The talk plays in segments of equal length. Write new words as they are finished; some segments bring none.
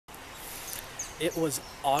It was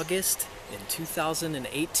August in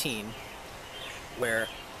 2018 where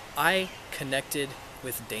I connected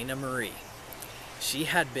with Dana Marie. She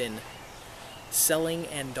had been selling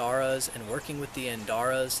Andaras and working with the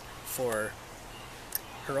Andaras for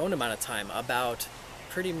her own amount of time, about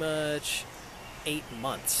pretty much 8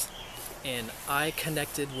 months. And I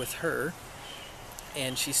connected with her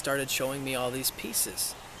and she started showing me all these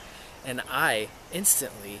pieces. And I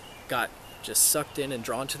instantly got just sucked in and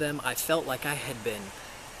drawn to them. I felt like I had been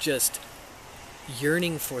just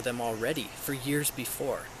yearning for them already for years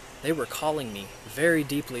before. They were calling me very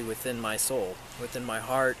deeply within my soul, within my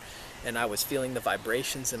heart, and I was feeling the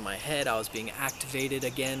vibrations in my head. I was being activated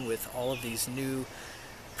again with all of these new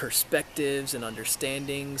perspectives and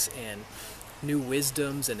understandings and new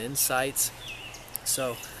wisdoms and insights.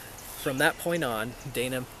 So from that point on,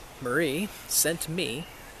 Dana Marie sent me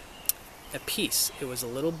a piece. It was a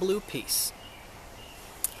little blue piece.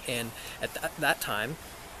 And at that time,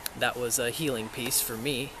 that was a healing piece for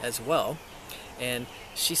me as well. And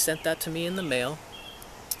she sent that to me in the mail,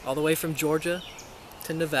 all the way from Georgia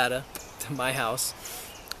to Nevada to my house.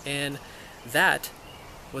 And that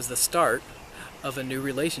was the start of a new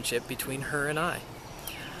relationship between her and I.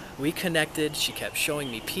 We connected. She kept showing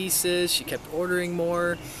me pieces, she kept ordering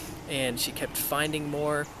more, and she kept finding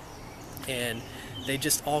more, and they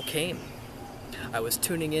just all came. I was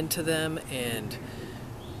tuning into them and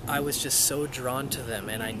I was just so drawn to them,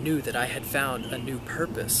 and I knew that I had found a new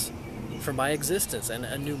purpose for my existence and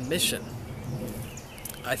a new mission.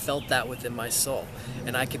 I felt that within my soul,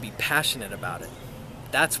 and I could be passionate about it.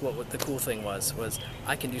 That's what the cool thing was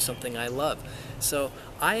I can do something I love. So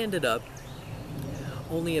I ended up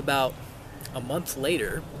only about a month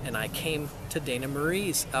later, and I came to Dana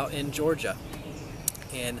Marie's out in Georgia,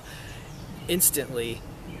 and instantly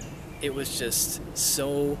it was just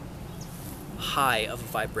so high of a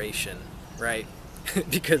vibration, right?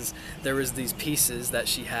 Because there was these pieces that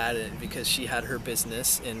she had, and because she had her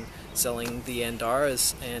business in selling the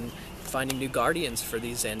Andaras and finding new guardians for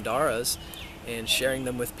these Andaras and sharing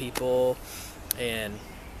them with people and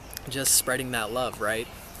just spreading that love, right?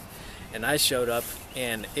 And I showed up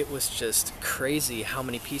and it was just crazy how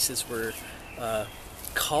many pieces were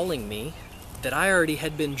calling me that I already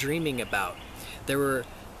had been dreaming about. There were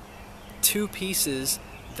 2 pieces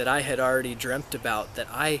that I had already dreamt about that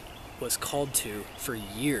I was called to for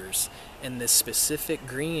years. And this specific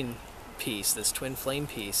green piece, this twin flame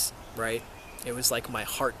piece, right? It was like my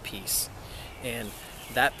heart piece. And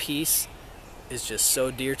that piece is just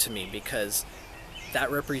so dear to me because that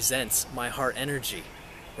represents my heart energy,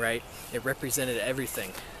 right? It represented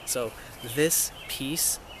everything. So this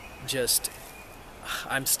piece just,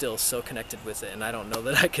 I'm still so connected with it, and I don't know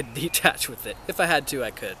that I could detach with it. If I had to,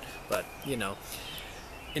 I could, but you know,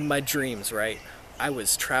 in my dreams, right? I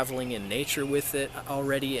was traveling in nature with it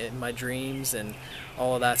already in my dreams and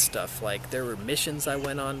all of that stuff. Like, there were missions I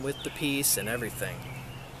went on with the piece and everything.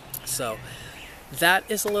 So that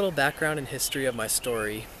is a little background and history of my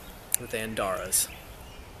story with Andaras.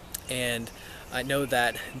 And I know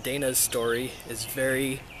that Dana's story is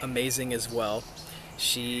very amazing as well.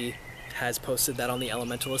 She has posted that on the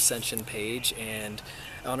Elemental Ascension page and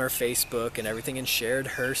on her Facebook and everything, and shared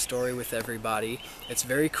her story with everybody. It's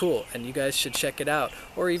very cool, and you guys should check it out,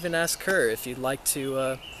 or even ask her if you'd like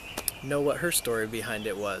to know what her story behind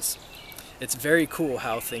it was. It's very cool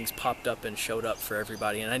how things popped up and showed up for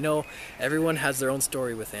everybody, and I know everyone has their own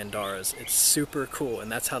story with Andaras. It's super cool,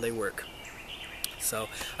 and that's how they work. So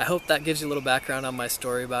I hope that gives you a little background on my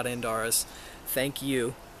story about Andaras. Thank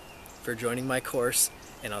you for joining my course,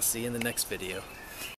 and I'll see you in the next video.